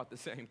all could have brought the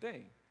same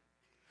thing.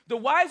 The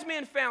wise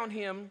men found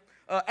him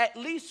at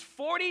least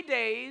 40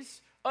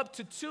 days up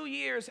to 2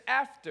 years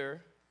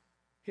after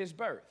his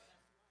birth.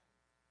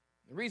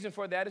 The reason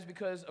for that is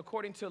because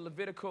according to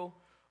Levitical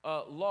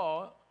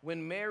law,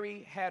 when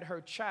Mary had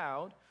her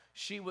child,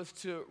 she was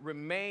to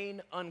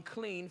remain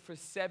unclean for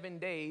 7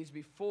 days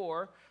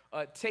before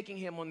taking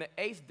him on the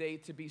 8th day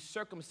to be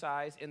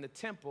circumcised in the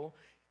temple.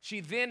 She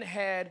then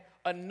had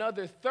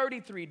another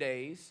 33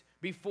 days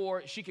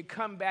before she could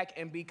come back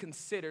and be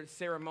considered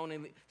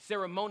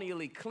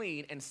ceremonially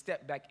clean and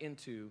step back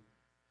into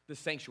the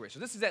sanctuary. So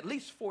this is at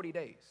least 40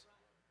 days.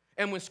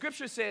 And when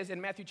scripture says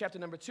in Matthew chapter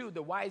number 2,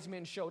 the wise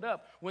men showed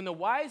up, when the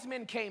wise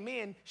men came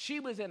in, she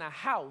was in a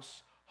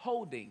house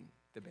holding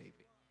the baby.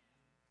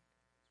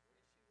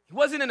 He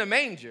wasn't in a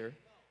manger,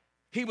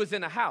 he was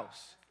in a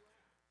house.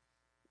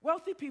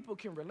 Wealthy people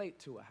can relate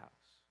to a house.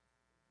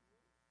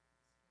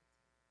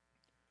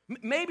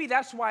 Maybe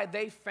that's why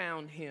they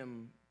found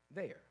him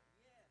there.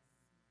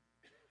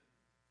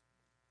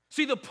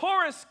 See, the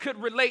poorest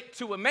could relate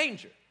to a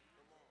manger.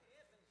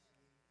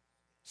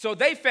 So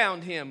they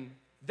found him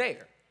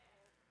there.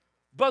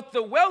 But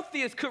the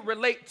wealthiest could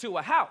relate to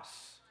a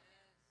house.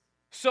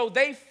 So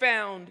they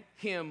found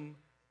him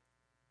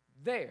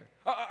there.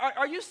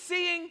 Are you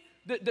seeing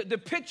the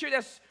picture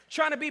that's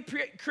trying to be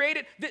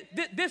created?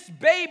 This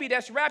baby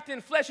that's wrapped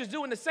in flesh is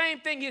doing the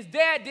same thing his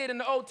dad did in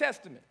the Old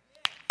Testament.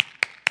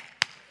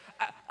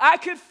 I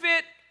could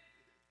fit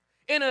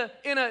in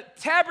a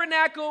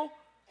tabernacle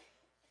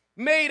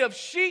made of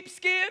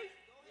sheepskin,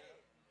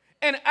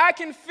 and I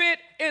can fit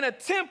in a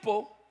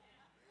temple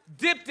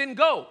dipped in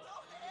gold.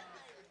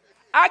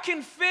 I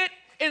can fit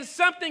in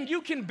something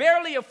you can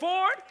barely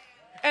afford,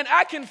 and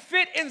I can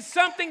fit in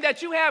something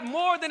that you have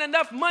more than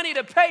enough money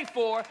to pay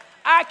for.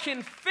 I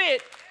can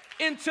fit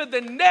into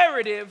the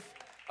narrative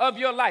of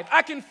your life.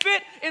 I can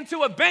fit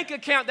into a bank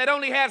account that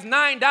only has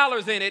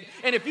 $9 in it,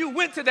 and if you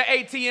went to the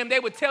ATM, they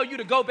would tell you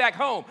to go back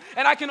home.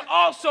 And I can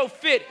also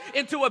fit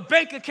into a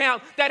bank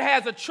account that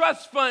has a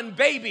trust fund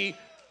baby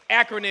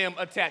acronym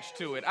attached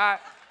to it. I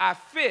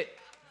fit.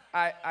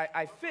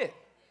 I fit.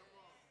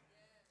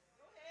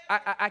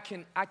 I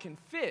can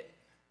fit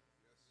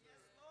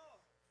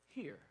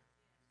here.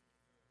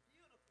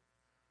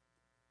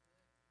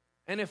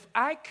 And if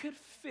I could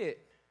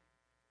fit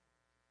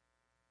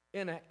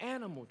in an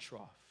animal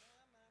trough,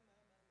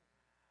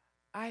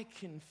 I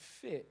can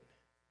fit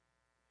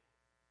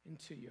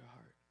into your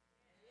heart.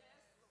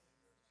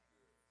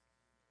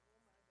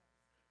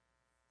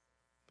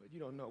 but you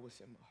don't know what's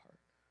in my heart.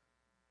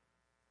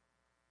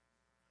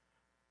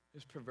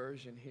 There's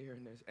perversion here,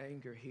 and there's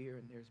anger here,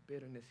 and there's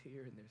bitterness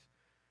here, and there's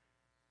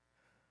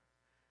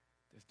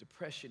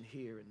depression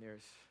here, and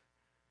there's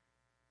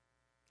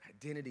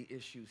identity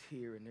issues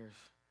here, and there's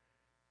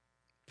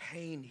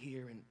pain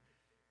here, and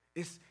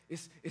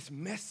it's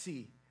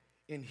messy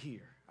in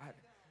here.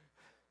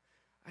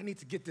 I need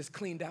to get this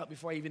cleaned out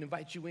before I even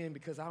invite you in,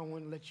 because I don't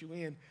want to let you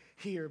in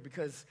here,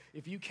 because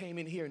if you came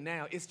in here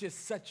now, it's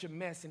just such a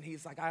mess. And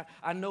he's like,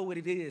 I know what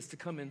it is to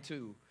come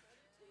into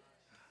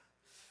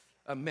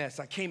a mess.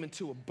 I came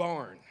into a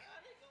barn.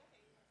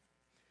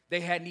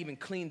 They hadn't even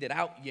cleaned it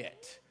out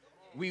yet.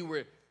 We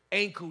were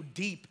ankle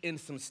deep in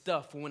some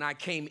stuff when I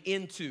came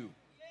into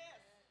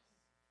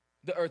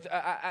the earth.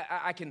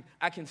 I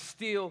can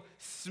still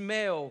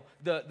smell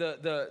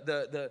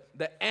the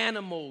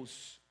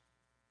animals,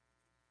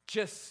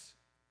 just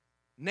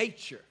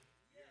nature.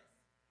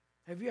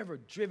 Have you ever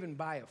driven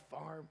by a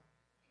farm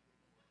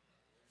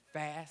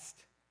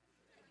fast?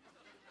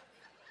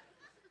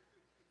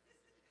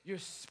 You're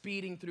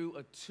speeding through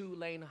a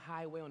 2-lane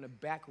highway on the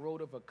back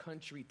road of a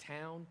country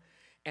town,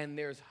 and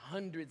there's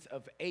hundreds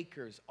of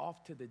acres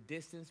off to the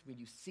distance when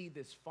you see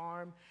this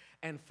farm,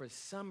 and for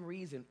some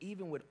reason,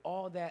 even with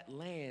all that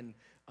land,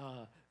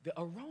 the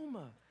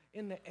aroma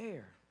in the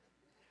air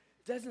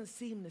doesn't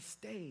seem to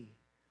stay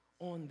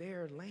on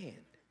their land.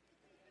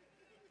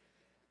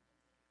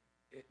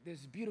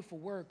 There's a beautiful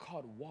word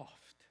called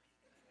waft.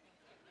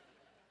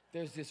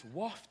 There's this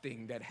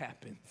wafting that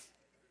happens.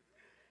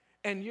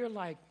 And you're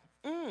like,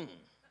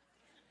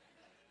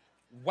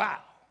 wow.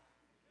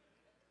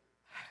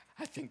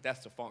 I think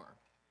that's a farm.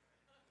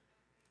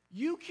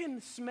 You can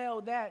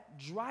smell that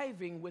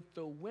driving with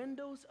the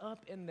windows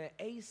up and the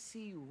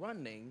AC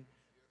running,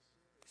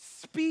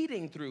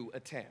 speeding through a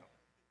town.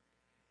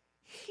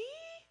 He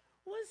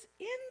was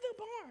in the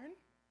barn,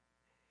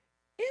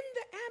 in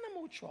the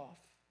animal trough,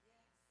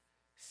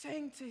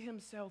 saying to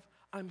himself,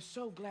 I'm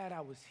so glad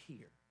I was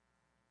here.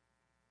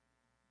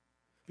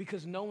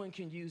 Because no one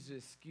can use the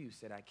excuse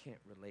that I can't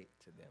relate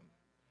to them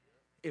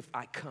if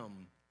I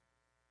come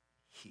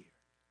here.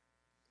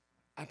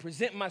 I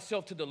present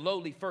myself to the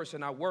lowly first,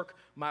 and I work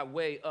my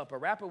way up. A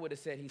rapper would have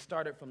said he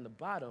started from the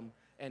bottom,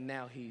 and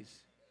now he's...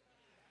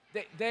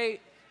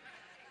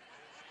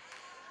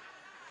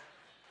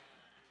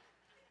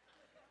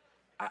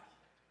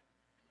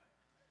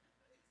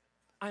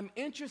 I'm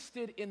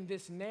interested in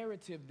this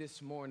narrative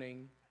this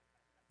morning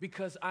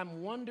because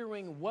I'm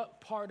wondering what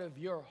part of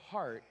your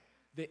heart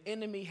the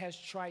enemy has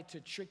tried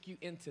to trick you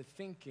into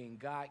thinking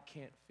God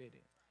can't fit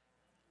in.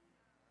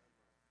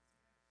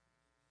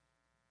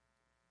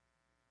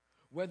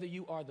 Whether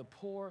you are the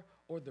poor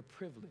or the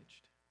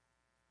privileged,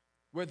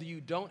 whether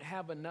you don't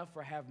have enough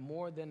or have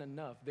more than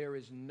enough, there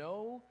is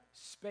no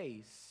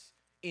space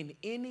in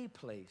any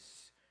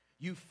place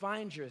you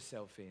find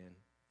yourself in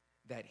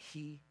that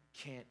he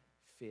can't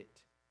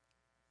fit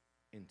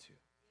into.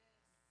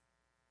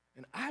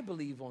 And I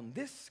believe on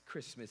this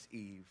Christmas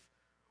Eve,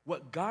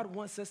 what God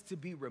wants us to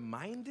be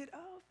reminded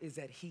of is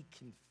that he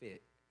can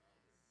fit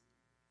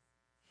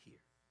here.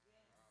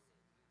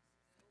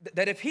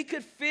 That if he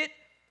could fit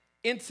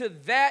into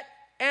that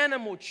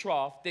animal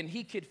trough, then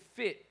he could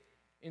fit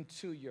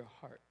into your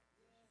heart.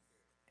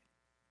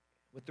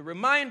 With the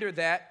reminder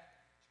that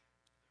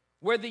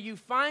whether you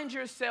find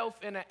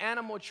yourself in an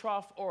animal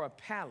trough or a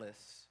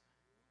palace,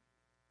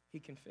 he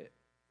can fit.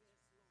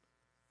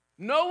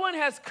 No one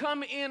has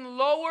come in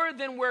lower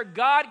than where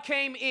God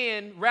came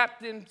in,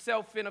 wrapped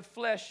himself in a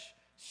flesh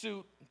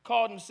suit,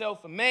 called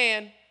himself a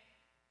man.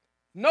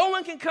 No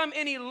one can come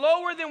any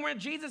lower than where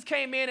Jesus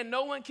came in, and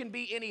no one can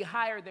be any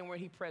higher than where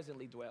he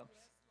presently dwells.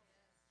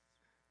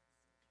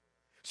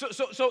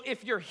 So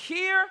if you're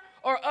here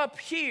or up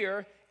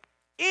here,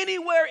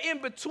 anywhere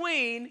in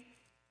between,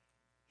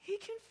 he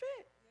can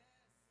fit.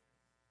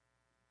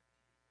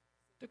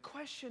 The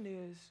question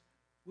is,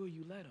 will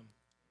you let him?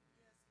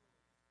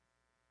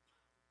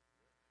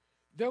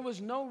 There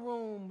was no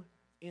room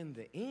in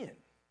the inn.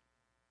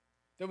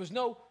 There was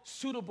no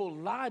suitable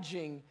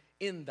lodging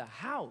in the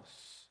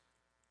house.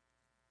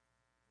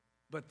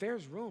 But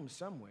there's room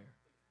somewhere.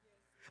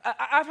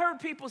 I've heard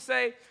people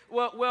say,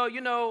 well,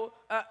 you know,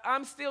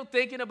 I'm still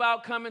thinking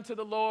about coming to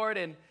the Lord,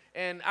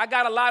 and I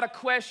got a lot of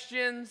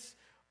questions.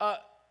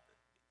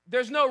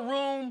 There's no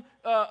room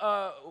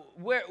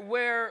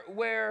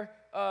where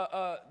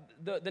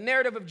the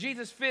narrative of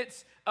Jesus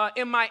fits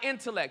in my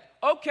intellect.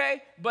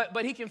 Okay,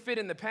 but he can fit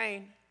in the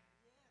pain.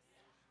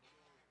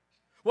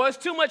 Well, it's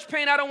too much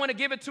pain. I don't want to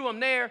give it to him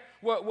there.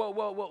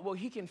 Well,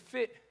 he can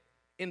fit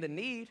in the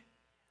need.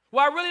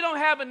 Well, I really don't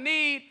have a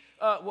need.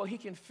 Well, he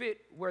can fit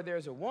where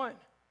there's a want.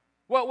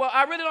 Well,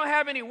 I really don't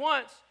have any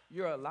wants.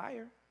 You're a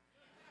liar.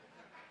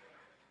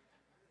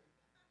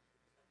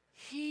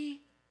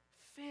 He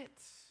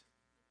fits.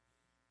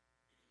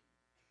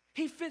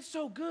 He fits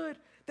so good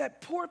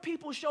that poor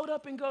people showed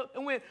up and went,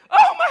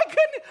 oh my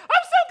goodness,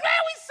 I'm so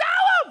glad we saw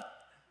him.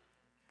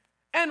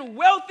 And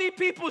wealthy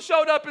people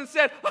showed up and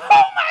said, oh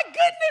my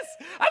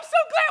goodness, I'm so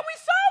glad we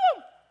saw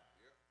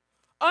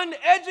him.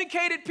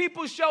 uneducated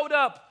people showed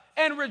up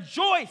and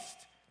rejoiced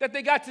that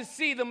they got to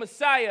see the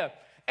Messiah.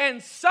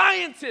 And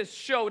scientists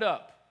showed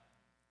up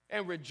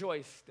and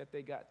rejoiced that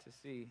they got to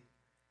see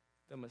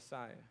the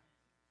Messiah.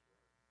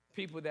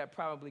 People that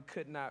probably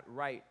could not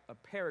write a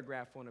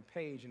paragraph on a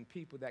page and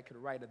people that could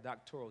write a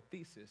doctoral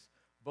thesis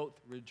both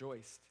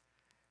rejoiced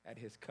at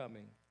his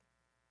coming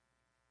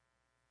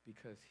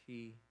because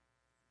he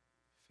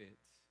fits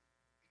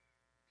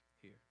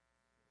here.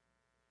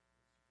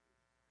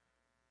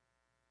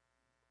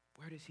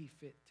 Where does he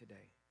fit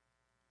today?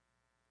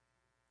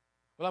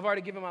 Well, I've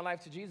already given my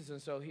life to Jesus,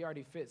 and so he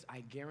already fits.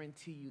 I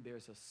guarantee you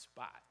there's a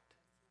spot.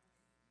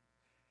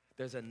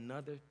 There's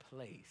another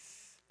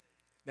place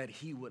that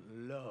he would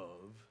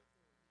love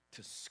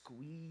to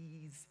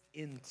squeeze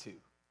into.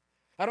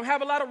 I don't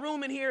have a lot of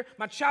room in here.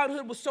 My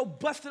childhood was so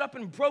busted up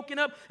and broken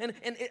up, and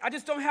I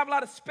just don't have a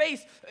lot of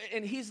space.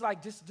 And he's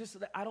like, just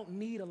I don't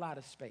need a lot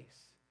of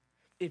space.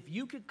 If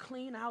you could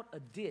clean out a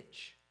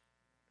ditch,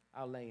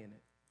 I'll lay in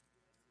it.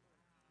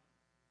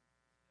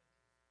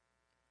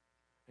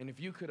 And if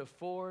you could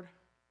afford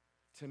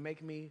to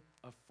make me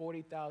a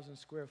 40,000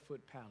 square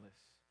foot palace,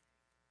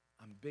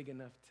 I'm big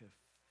enough to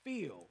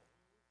feel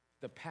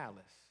the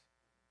palace,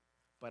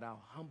 but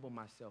I'll humble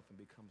myself and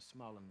become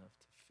small enough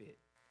to fit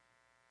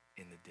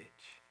in the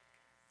ditch.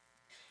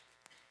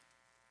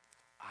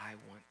 I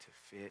want to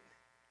fit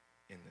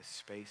in the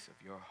space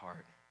of your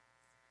heart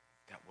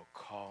that will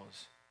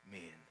cause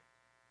men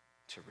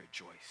to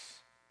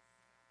rejoice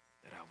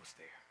that I was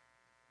there.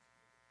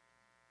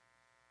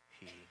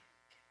 He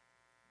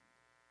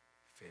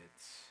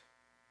fits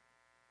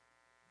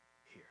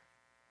here.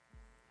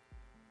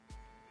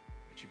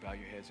 Would you bow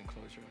your heads and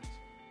close your eyes?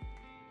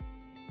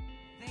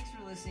 Thanks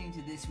for listening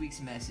to this week's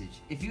message.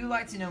 If you would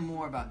like to know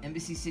more about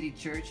Embassy City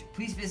Church,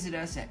 please visit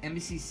us at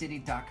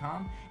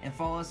embassycity.com and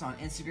follow us on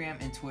Instagram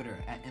and Twitter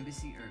at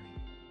Embassy Irving.